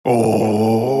Oh,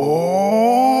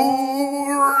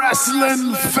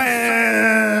 wrestling fans!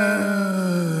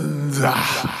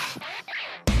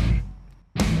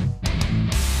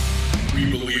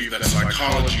 We believe that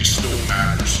psychology still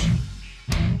matters.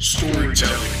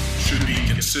 Storytelling should be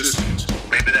consistent.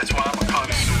 Maybe that's why I'm a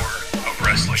connoisseur of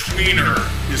wrestling. Tweener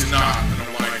is not an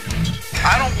alignment.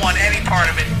 I don't want any part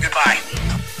of it. Goodbye.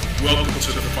 Welcome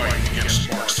to the fight against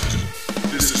Marxism.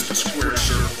 This is the Square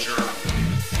Circle Journal.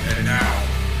 And now,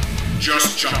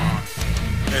 Just John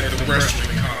and the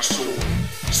wrestling connoisseur,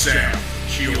 Sam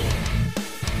Keeler.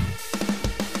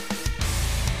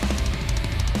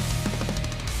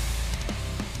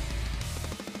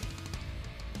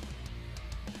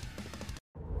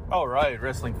 All right,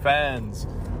 wrestling fans.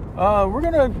 We're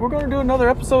gonna do another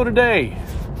episode today.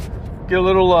 Get a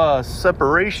little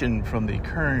separation from the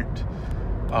current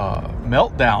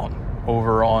meltdown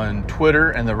over on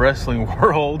Twitter and the wrestling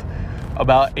world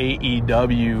about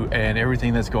AEW and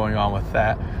everything that's going on with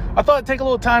that. I thought I'd take a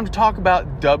little time to talk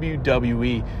about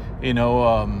WWE. You know,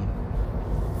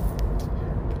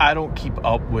 I don't keep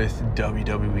up with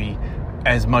WWE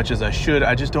as much as I should.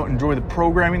 I just don't enjoy the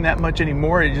programming that much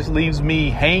anymore. It just leaves me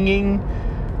hanging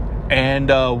and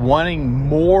wanting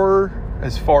more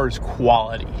as far as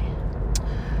quality.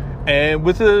 And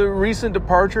with the recent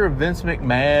departure of Vince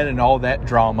McMahon and all that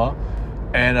drama,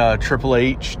 and Triple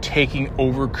H taking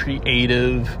over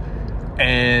creative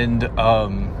and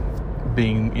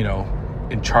being, you know,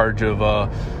 in charge of the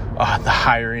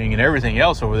hiring and everything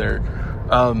else over there,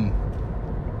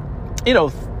 you know,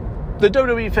 the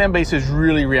WWE fan base has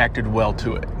really reacted well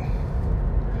to it.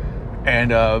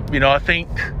 And, you know, I think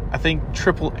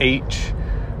Triple H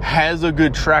has a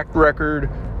good track record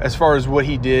as far as what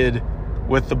he did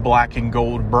with the black and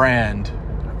gold brand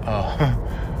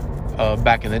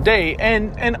back in the day.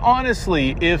 And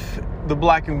honestly, if the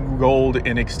black and gold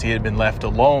NXT had been left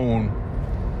alone,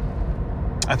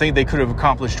 I think they could have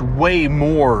accomplished way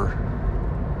more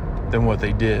than what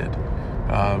they did.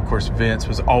 Of course, Vince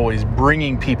was always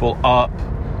bringing people up,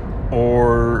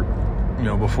 or, you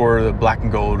know, before the black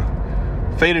and gold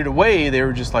faded away, they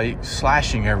were just like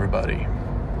slashing everybody.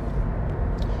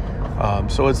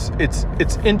 So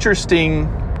it's interesting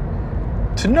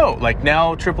to note, like,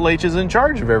 now Triple H is in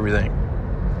charge of everything.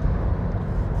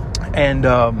 And,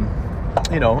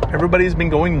 you know, everybody's been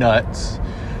going nuts.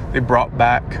 They brought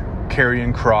back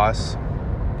Karrion Kross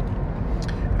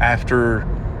after,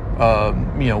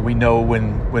 you know, we know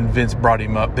when Vince brought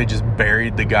him up, they just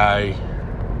buried the guy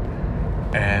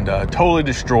and totally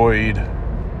destroyed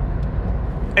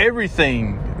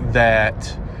everything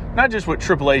that, not just what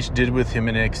Triple H did with him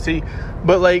in NXT,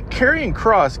 but like Karrion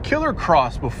Kross, Killer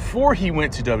Kross, before he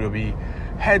went to WWE,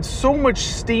 had so much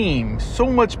steam, so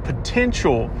much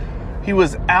potential. He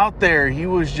was out there. He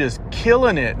was just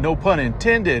killing it, no pun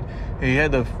intended. He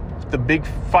had the big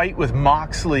fight with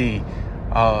Moxley,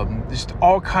 just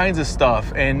all kinds of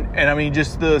stuff. And I mean,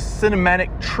 just the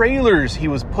cinematic trailers he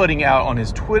was putting out on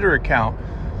his Twitter account.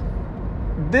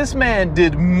 This man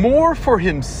did more for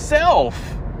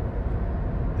himself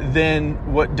than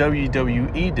what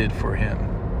WWE did for him.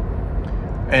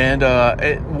 And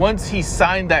once he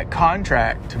signed that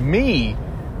contract, to me,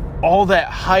 all that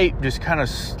hype just kind of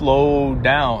slowed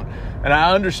down. And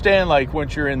I understand, like,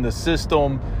 once you're in the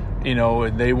system, you know,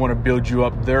 and they want to build you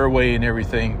up their way and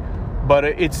everything, but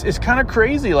it's kind of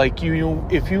crazy. Like, you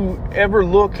if you ever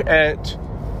look at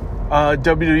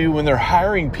WWE when they're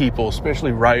hiring people,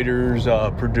 especially writers,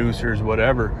 producers,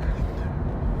 whatever,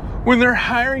 when they're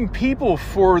hiring people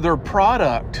for their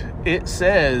product, it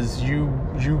says you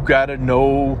got to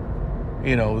know,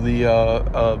 you know, the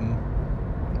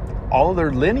all of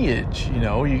their lineage. You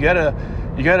know, you gotta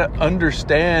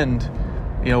understand,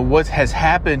 you know, what has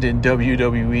happened in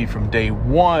WWE from day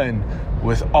one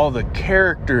with all the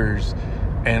characters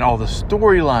and all the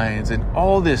storylines and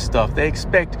all this stuff. They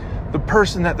expect the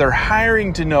person that they're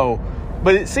hiring to know,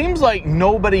 but it seems like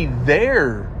nobody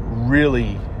there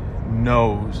really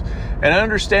knows. And I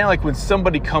understand, like, when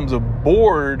somebody comes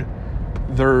aboard,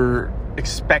 they're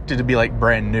expected to be like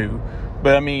brand new.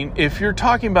 But I mean, if you're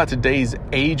talking about today's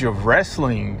age of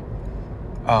wrestling,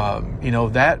 you know,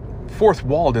 that fourth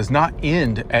wall does not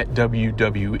end at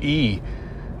WWE.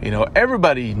 You know,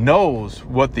 everybody knows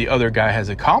what the other guy has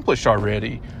accomplished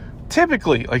already.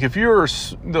 Typically, like, if you're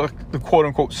the quote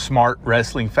unquote smart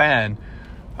wrestling fan,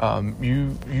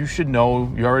 you should know,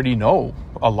 you already know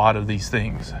a lot of these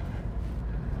things.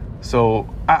 So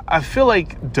I feel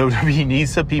like WWE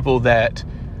needs some people that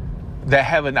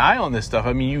have an eye on this stuff.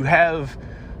 I mean, you have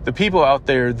the people out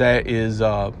there that is,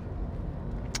 you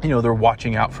know, they're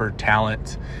watching out for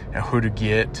talent and who to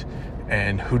get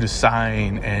and who to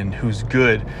sign and who's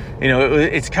good. You know,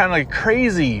 it's kind of like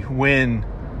crazy when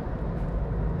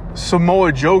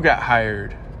Samoa Joe got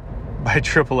hired by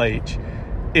Triple H.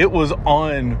 It was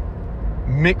on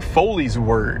Mick Foley's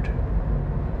word.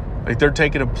 Like, they're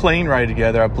taking a plane ride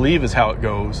together, I believe is how it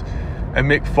goes. And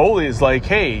Mick Foley is like,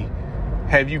 hey,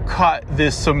 have you caught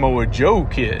this Samoa Joe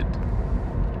kid?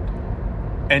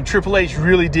 And Triple H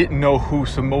really didn't know who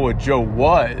Samoa Joe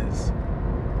was.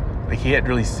 Like, he hadn't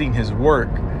really seen his work.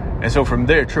 And so from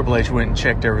there, Triple H went and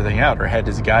checked everything out, or had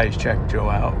his guys check Joe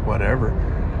out, whatever.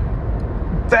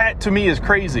 That, to me, is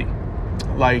crazy.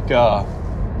 Like, that,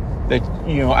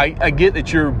 you know, I get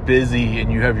that you're busy and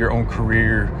you have your own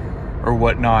career or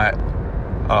whatnot,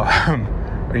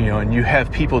 you know, and you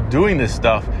have people doing this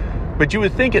stuff. But you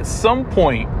would think at some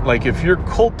point, like, if you're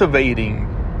cultivating,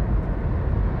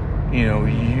 you know,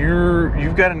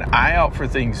 you've got an eye out for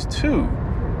things too.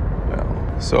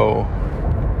 Well, so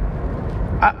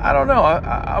I don't know.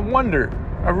 I wonder.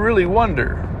 I really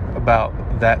wonder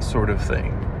about that sort of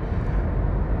thing.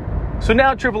 So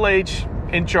now Triple H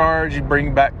in charge. You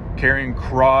bring back Karrion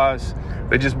Kross.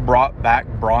 They just brought back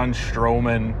Braun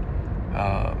Strowman.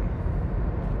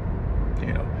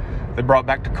 You know, they brought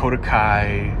back Dakota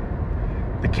Kai.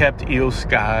 They kept Io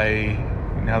Sky.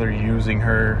 Now they're using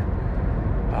her.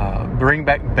 Bring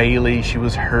back Bayley. She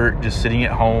was hurt, just sitting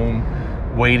at home,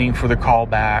 waiting for the call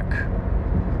back.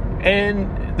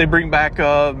 And they bring back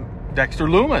Dexter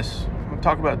Lumis. We'll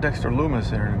talk about Dexter Lumis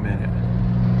there in a minute.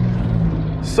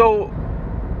 So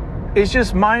it's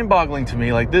just mind-boggling to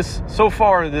me. Like, this, so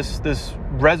far, this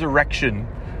resurrection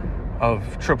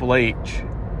of Triple H,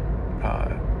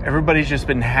 everybody's just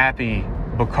been happy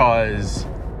because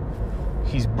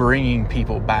he's bringing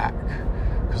people back.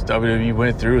 Because WWE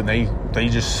went through and they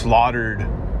just slaughtered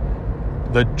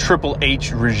the Triple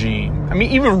H regime. I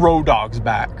mean, even Road Dogg's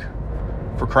back.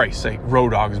 For Christ's sake, Road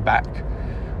Dogg's back.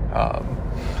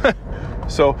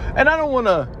 So, and I don't want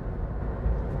to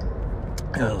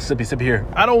sippy here.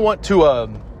 I don't want to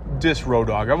diss Road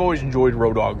Dogg. I've always enjoyed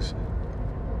Road Dogg's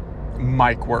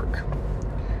mic work.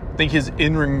 I think his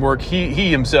in-ring work,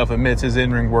 he himself admits his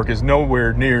in-ring work is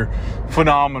nowhere near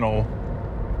phenomenal.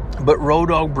 But Road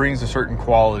Dogg brings a certain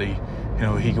quality. You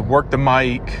know, he can work the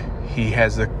mic. He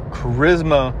has the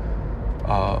charisma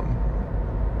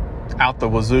out the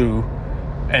wazoo.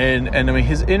 And I mean,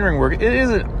 his in-ring work, it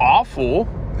isn't awful.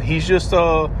 He's just,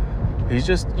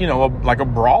 you know, like a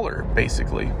brawler,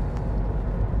 basically.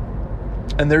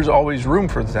 And there's always room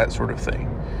for that sort of thing.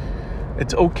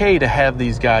 It's okay to have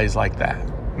these guys like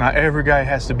that. Not every guy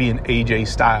has to be an AJ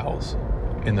Styles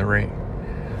in the ring.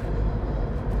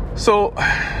 So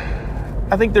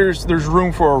I think there's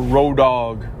room for a Road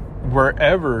Dogg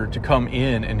wherever to come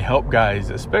in and help guys,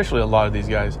 especially a lot of these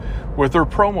guys, with their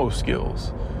promo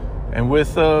skills. And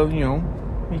with, you know,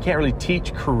 you can't really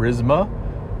teach charisma,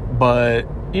 but,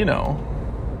 you know,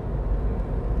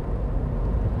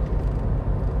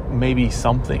 maybe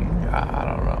something. I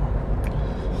don't know.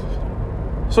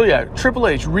 So, yeah, Triple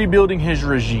H rebuilding his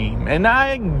regime. And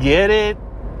I get it.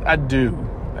 I do.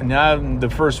 And I'm the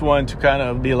first one to kind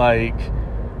of be like,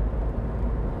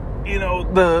 you know,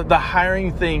 the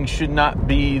hiring thing should not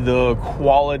be the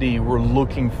quality we're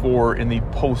looking for in the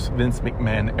post-Vince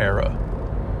McMahon era.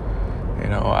 You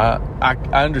know, I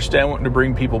understand wanting to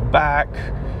bring people back,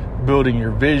 building your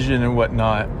vision and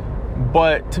whatnot.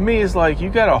 But to me, it's like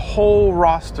you got a whole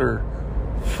roster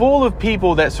full of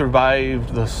people that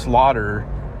survived the slaughter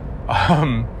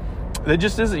that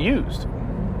just isn't used.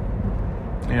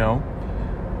 You know,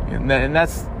 and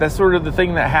that's sort of the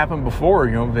thing that happened before.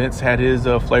 You know, Vince had his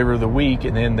flavor of the week,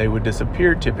 and then they would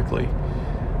disappear typically.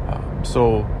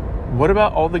 So what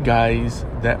about all the guys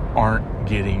that aren't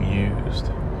getting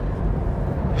used?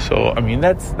 So, I mean,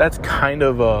 that's kind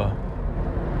of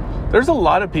there's a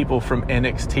lot of people from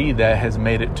NXT that has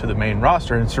made it to the main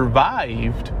roster and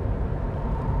survived,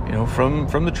 you know, from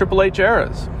the Triple H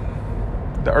eras,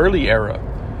 the early era,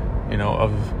 you know,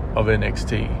 of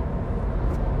NXT.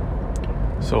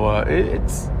 So,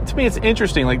 it's, to me, it's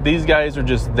interesting. Like, these guys are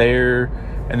just there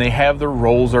and they have their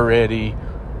roles already,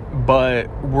 but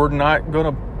we're not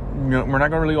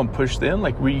really gonna push them.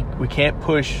 Like, we can't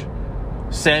push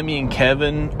Sammy and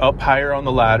Kevin up higher on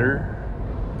the ladder.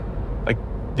 Like,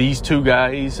 these two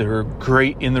guys are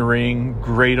great in the ring,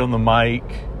 great on the mic,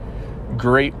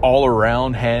 great all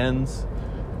around hands.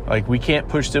 Like, we can't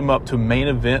push them up to main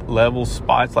event level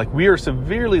spots. Like, we are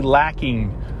severely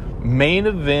lacking main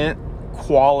event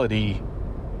quality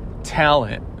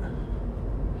talent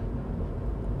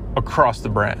across the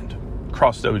brand,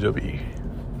 across WWE.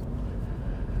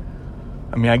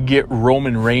 I mean, I get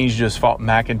Roman Reigns just fought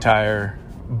McIntyre,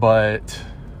 but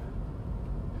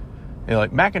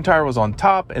like McIntyre was on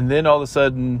top, and then all of a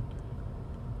sudden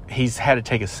he's had to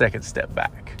take a second step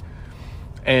back.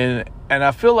 And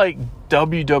I feel like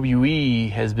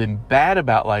WWE has been bad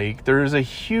about, like, there's a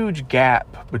huge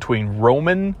gap between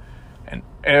Roman and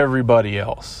everybody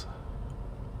else.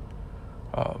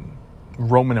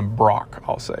 Roman and Brock,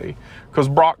 I'll say. Because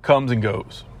Brock comes and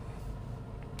goes.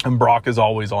 And Brock is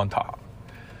always on top.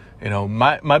 You know,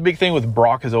 my big thing with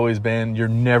Brock has always been, you're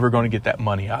never going to get that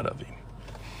money out of him.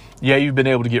 Yeah, you've been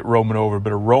able to get Roman over,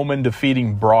 but a Roman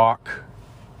defeating Brock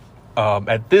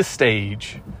at this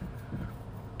stage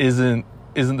isn't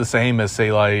the same as,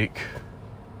 say, like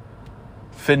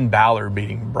Finn Balor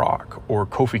beating Brock, or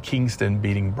Kofi Kingston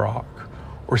beating Brock,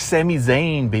 or Sami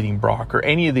Zayn beating Brock, or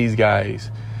any of these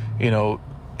guys. You know,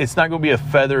 it's not going to be a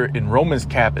feather in Roman's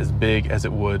cap as big as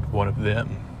it would one of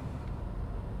them.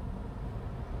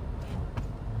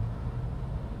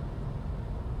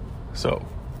 So,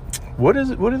 what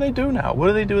do they do now? What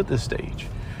do they do at this stage?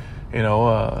 You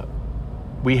know,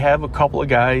 we have a couple of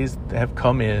guys that have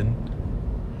come in.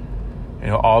 You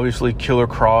know, obviously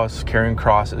Karrion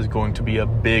Kross is going to be a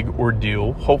big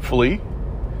ordeal. Hopefully.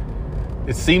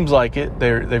 It seems like it.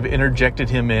 They've interjected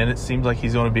him in. It seems like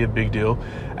he's going to be a big deal.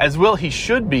 As well, he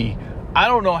should be. I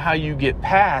don't know how you get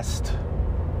past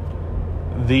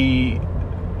the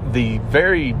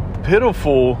very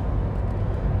pitiful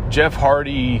Jeff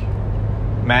Hardy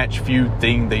match feud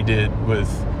thing they did with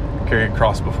Karrion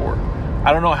Kross before.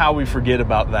 I don't know how we forget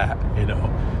about that. You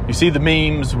know, you see the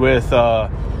memes with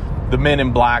the men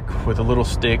in black with a little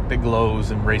stick that glows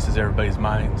and races everybody's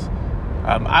minds.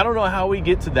 I don't know how we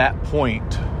get to that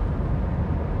point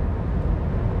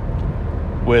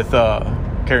with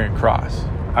Karrion Kross.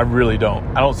 I really don't.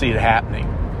 I don't see it happening,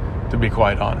 to be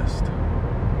quite honest.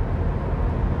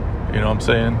 You know what I'm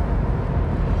saying?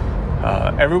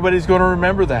 Everybody's going to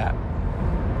remember that.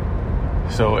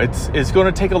 So it's going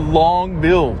to take a long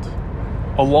build,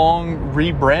 a long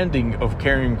rebranding of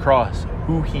Karrion Kross,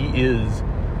 who he is,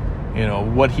 you know,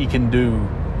 what he can do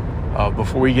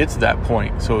before we get to that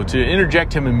point. So to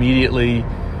interject him immediately,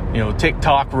 you know,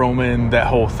 TikTok Roman, that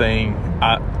whole thing,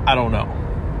 I don't know.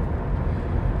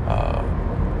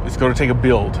 It's going to take a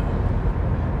build.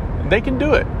 And they can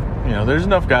do it. You know, there's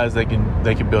enough guys they can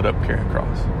build up Karrion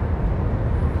Kross.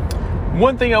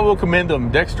 One thing I will commend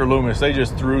them, Dexter Lumis, they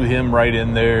just threw him right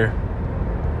in there.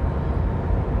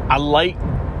 I like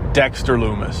Dexter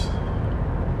Lumis.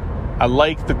 I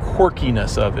like the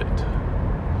quirkiness of it.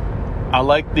 I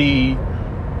like the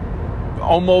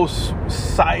almost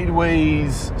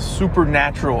sideways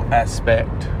supernatural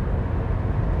aspect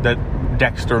that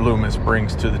Dexter Lumis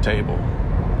brings to the table.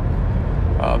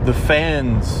 The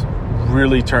fans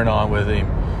really turn on with him,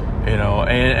 you know,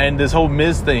 and this whole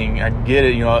Miz thing, I get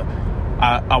it, you know.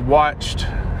 I watched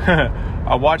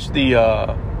I watched the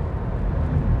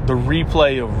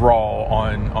replay of Raw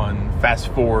on Fast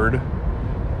Forward,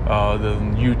 the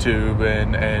YouTube,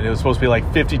 and it was supposed to be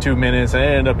like 52 minutes. I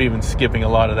ended up even skipping a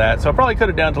lot of that, so I probably cut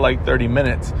it down to like 30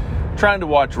 minutes, trying to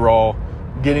watch Raw,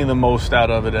 getting the most out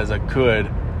of it as I could.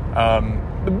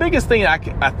 The biggest thing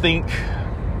I think,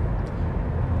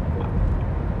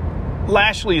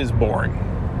 Lashley is boring.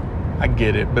 I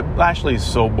get it, but Lashley is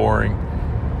so boring.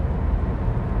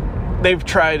 They've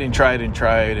tried and tried and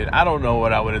tried, and I don't know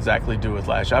what I would exactly do with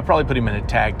Lashley. I'd probably put him in a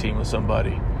tag team with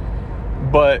somebody.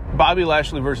 But Bobby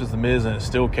Lashley versus The Miz in a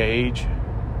steel cage,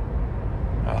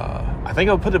 I think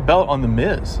I would put the belt on The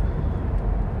Miz.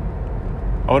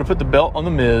 I would have put the belt on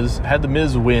The Miz, had The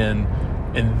Miz win,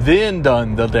 and then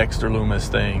done the Dexter Lumis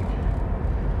thing.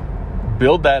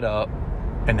 Build that up,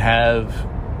 and have,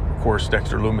 of course,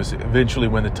 Dexter Lumis eventually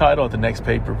win the title at the next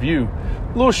pay-per-view.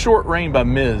 A little short reign by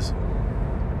Miz.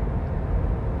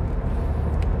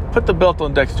 Put the belt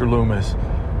on Dexter Lumis.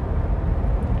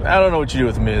 I don't know what you do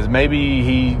with Miz. Maybe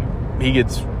he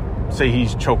gets, say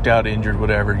he's choked out, injured,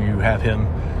 whatever. You have him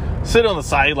sit on the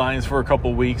sidelines for a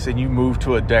couple weeks, and you move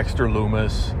to a Dexter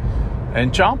Lumis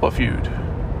and Ciampa feud.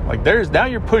 Like now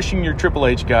you're pushing your Triple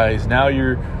H guys. Now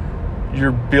you're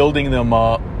building them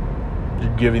up.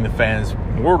 You're giving the fans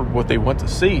more what they want to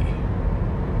see.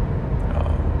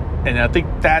 And I think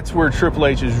that's where Triple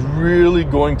H is really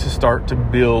going to start to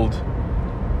build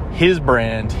his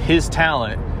brand, his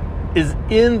talent, is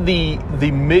in the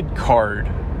mid-card,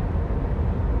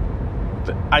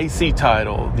 the IC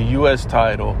title, the US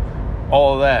title,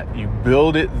 all of that. You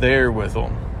build it there with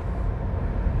them.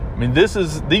 I mean, these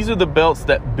are the belts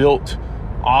that built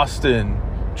Austin,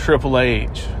 Triple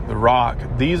H, The Rock.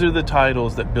 These are the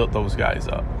titles that built those guys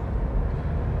up.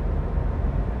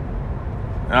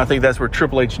 And I think that's where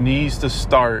Triple H needs to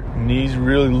start, needs to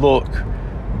really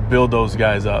build those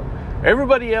guys up.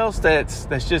 Everybody else that's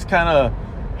just kind of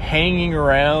hanging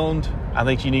around, I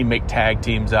think you need to make tag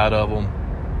teams out of them.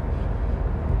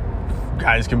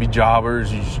 Guys can be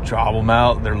jobbers. You just job them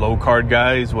out. They're low-card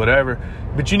guys, whatever.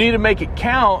 But you need to make it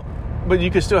count, but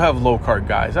you can still have low-card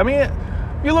guys. I mean,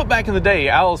 you look back in the day,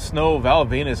 Al Snow, Val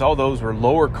Venus, all those were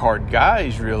lower-card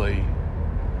guys, really.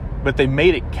 But they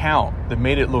made it count. They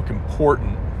made it look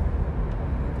important.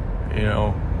 You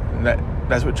know, and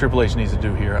that's what Triple H needs to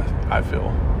do here, I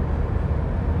feel.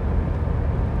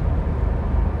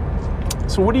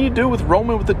 So what do you do with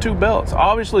Roman with the 2 belts?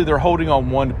 Obviously, they're holding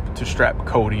on one to strap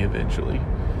Cody eventually.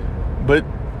 But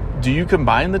do you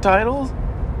combine the titles?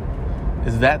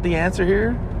 Is that the answer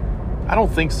here? I don't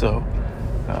think so.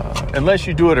 Unless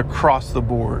you do it across the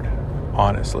board,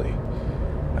 honestly.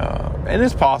 And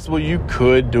it's possible you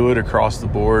could do it across the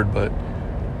board, but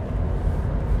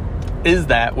is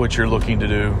that what you're looking to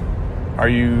do? Are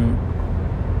you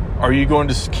going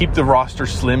to keep the roster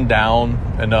slimmed down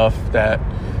enough that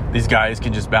these guys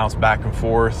can just bounce back and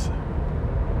forth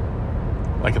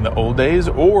like in the old days?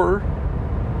 Or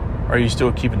are you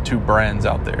still keeping 2 brands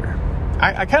out there?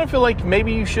 I kind of feel like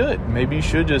maybe you should. Maybe you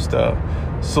should just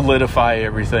solidify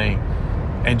everything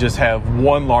and just have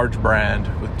one large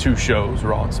brand with 2 shows,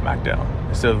 Raw and SmackDown,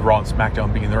 instead of Raw and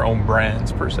SmackDown being their own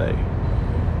brands per se.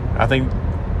 I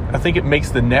think it makes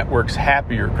the networks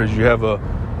happier because you have a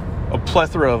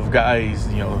plethora of guys,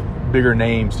 you know, bigger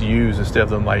names to use instead of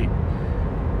them like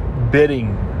bidding.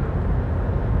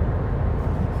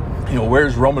 You know,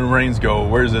 where's Roman Reigns go?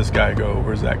 Where's this guy go?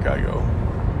 Where's that guy go?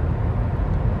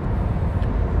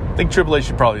 I think Triple H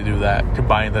should probably do that.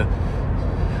 Combine the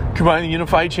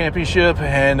Unified Championship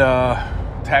and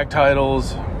tag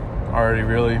titles. Already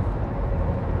really.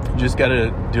 You just got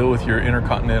to deal with your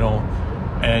Intercontinental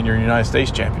and your United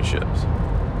States Championships.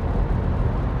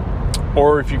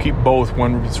 Or if you keep both,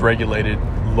 one gets regulated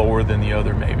lower than the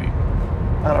other, maybe.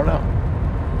 I don't know.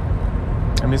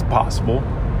 I mean, it's possible.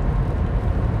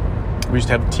 We used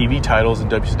to have TV titles in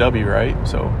WCW, right?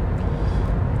 So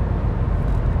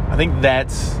I think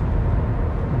that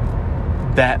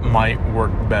might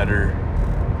work better.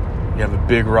 You have a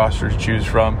big roster to choose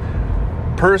from.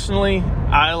 Personally,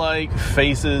 I like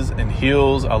faces and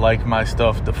heels. I like my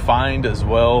stuff defined as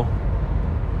well.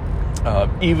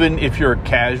 Even if you're a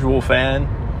casual fan,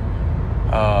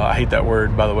 I hate that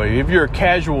word, by the way. If you're a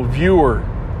casual viewer,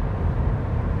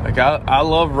 like I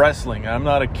love wrestling. I'm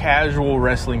not a casual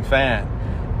wrestling fan,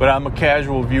 but I'm a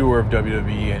casual viewer of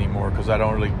WWE anymore because I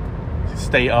don't really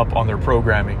stay up on their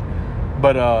programming.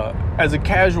 But as a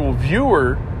casual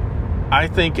viewer, I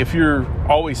think if you're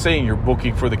always saying you're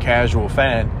booking for the casual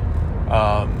fan,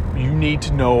 you need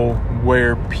to know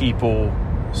where people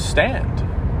stand.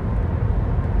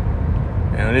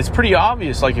 And it's pretty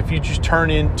obvious. Like if you just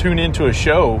tune into a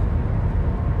show,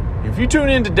 if you tune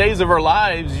into Days of Our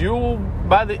Lives,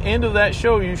 by the end of that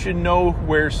show, you should know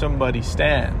where somebody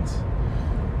stands.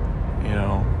 You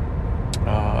know,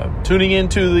 tuning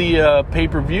into the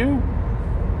pay-per-view,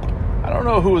 I don't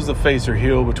know who was the face or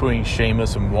heel between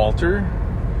Sheamus and Walter.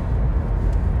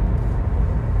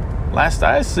 Last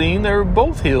I seen, they were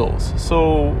both heels.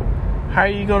 So how are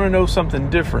you going to know something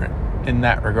different in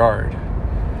that regard?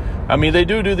 I mean, they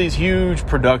do these huge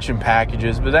production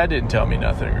packages, but that didn't tell me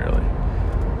nothing really.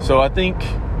 So I think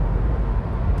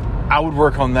I would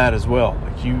work on that as well.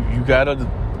 Like you got to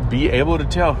be able to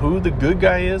tell who the good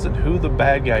guy is and who the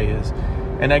bad guy is.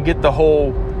 And I get the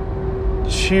whole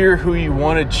cheer who you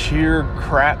want to cheer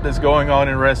crap that's going on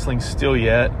in wrestling still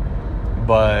yet.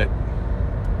 But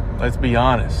let's be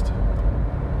honest.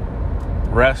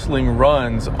 Wrestling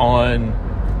runs on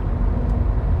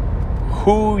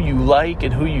who you like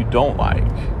and who you don't like,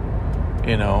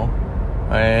 you know,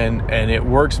 and it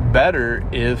works better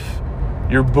if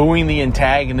you're booing the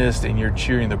antagonist and you're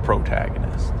cheering the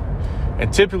protagonist.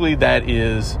 And typically that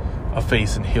is a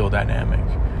face and heel dynamic.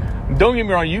 Don't get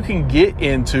me wrong, you can get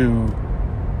into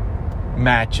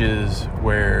matches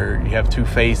where you have 2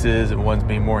 faces and one's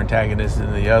being more antagonistic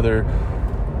than the other.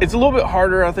 It's a little bit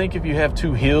harder, I think, if you have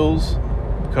 2 heels,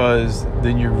 because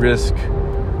then you risk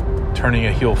turning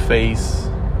a heel face.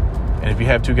 And if you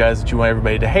have 2 guys that you want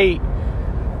everybody to hate,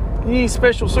 you need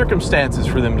special circumstances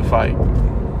for them to fight.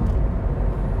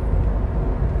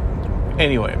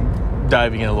 Anyway,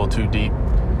 diving in a little too deep.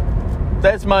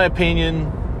 That's my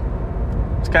opinion.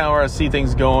 It's kind of where I see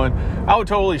things going. I would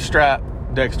totally strap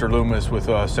Dexter Lumis with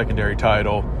a secondary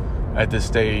title at this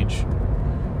stage.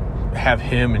 Have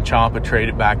him and Ciampa trade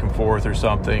it back and forth or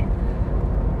something.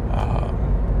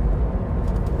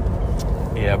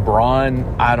 Yeah, Braun,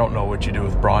 I don't know what you do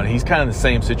with Braun. He's kind of the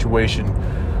same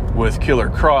situation with Killer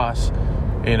Cross.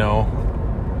 You know,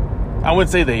 I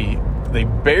wouldn't say they they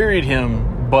buried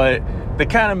him, but they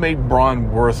kind of made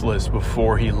Braun worthless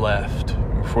before he left,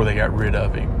 before they got rid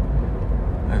of him.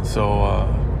 And so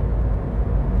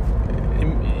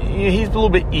he's a little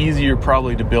bit easier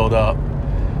probably to build up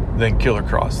than Killer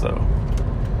Kross, though.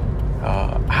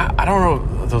 I don't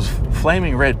know, those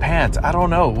flaming red pants, I don't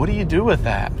know. What do you do with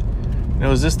that? You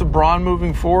know, is this the Braun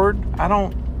moving forward? I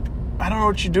don't know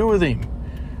what you do with him.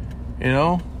 You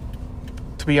know,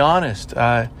 to be honest,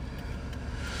 I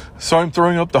saw him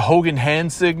throwing up the Hogan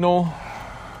hand signal.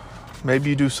 Maybe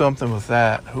you do something with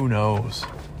that. Who knows?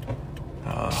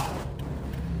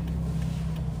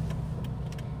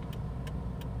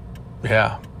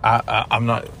 Yeah, I'm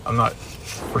not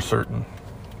for certain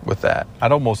with that.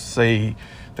 I'd almost say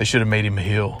they should have made him a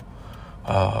heel.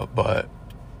 But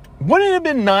wouldn't it have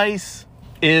been nice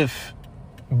if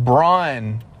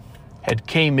Braun had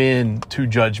came in to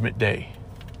Judgment Day?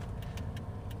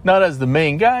 Not as the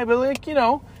main guy, but like, you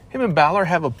know, him and Balor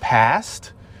have a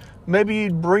past. Maybe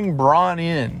you'd bring Braun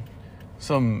in,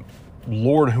 some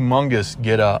Lord Humongous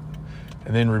get up,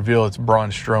 and then reveal it's Braun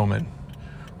Strowman.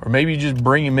 Or maybe you just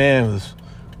bring him in with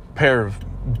a pair of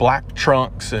black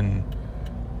trunks and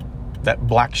that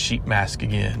black sheep mask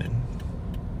again, and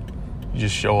you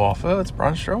just show off, oh, it's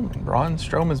Braun Strowman. Braun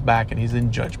Strowman's back and he's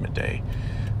in Judgment Day.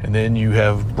 And then you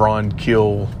have Braun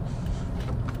kill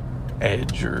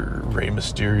Edge or Rey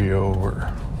Mysterio,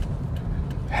 or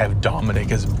have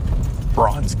Dominic as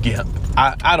Braun's gimp.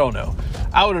 I don't know.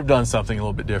 I would have done something a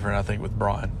little bit different, I think, with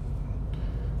Braun.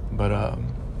 But,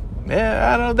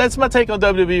 yeah, I don't know. That's my take on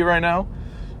WWE right now.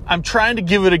 I'm trying to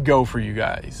give it a go for you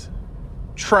guys.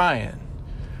 Trying.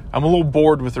 I'm a little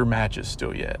bored with their matches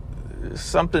still yet.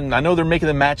 Something, I know they're making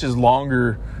the matches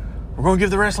longer. We're going to give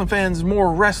the wrestling fans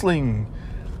more wrestling.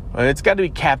 It's got to be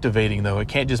captivating, though. It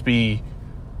can't just be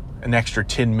an extra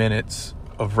 10 minutes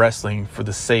of wrestling for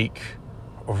the sake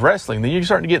of wrestling. Then you're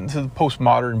starting to get into the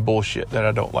postmodern bullshit that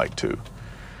I don't like, too.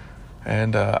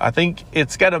 And I think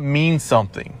it's got to mean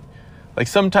something. Like,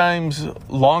 sometimes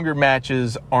longer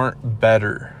matches aren't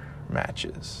better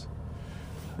matches.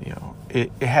 You know,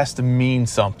 it has to mean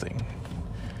something.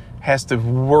 It has to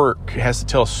work. It has to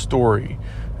tell a story.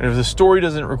 And if the story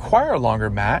doesn't require a longer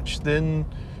match, then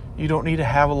you don't need to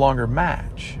have a longer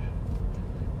match.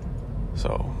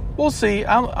 So, we'll see.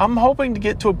 I'm hoping to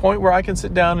get to a point where I can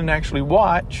sit down and actually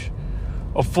watch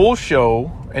a full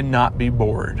show and not be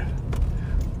bored.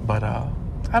 But, I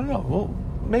don't know.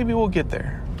 Maybe we'll get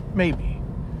there. Maybe.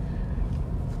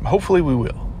 Hopefully we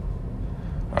will.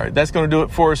 All right, that's going to do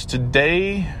it for us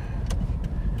today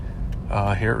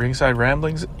here at Ringside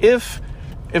Ramblings. If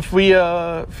we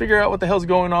figure out what the hell's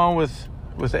going on with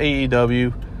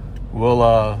AEW,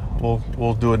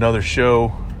 we'll do another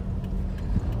show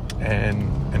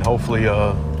and hopefully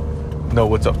know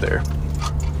what's up there.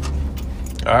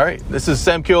 All right, this is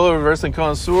Sam Killer of Wrestling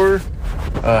Connoisseur.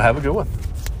 Have a good one.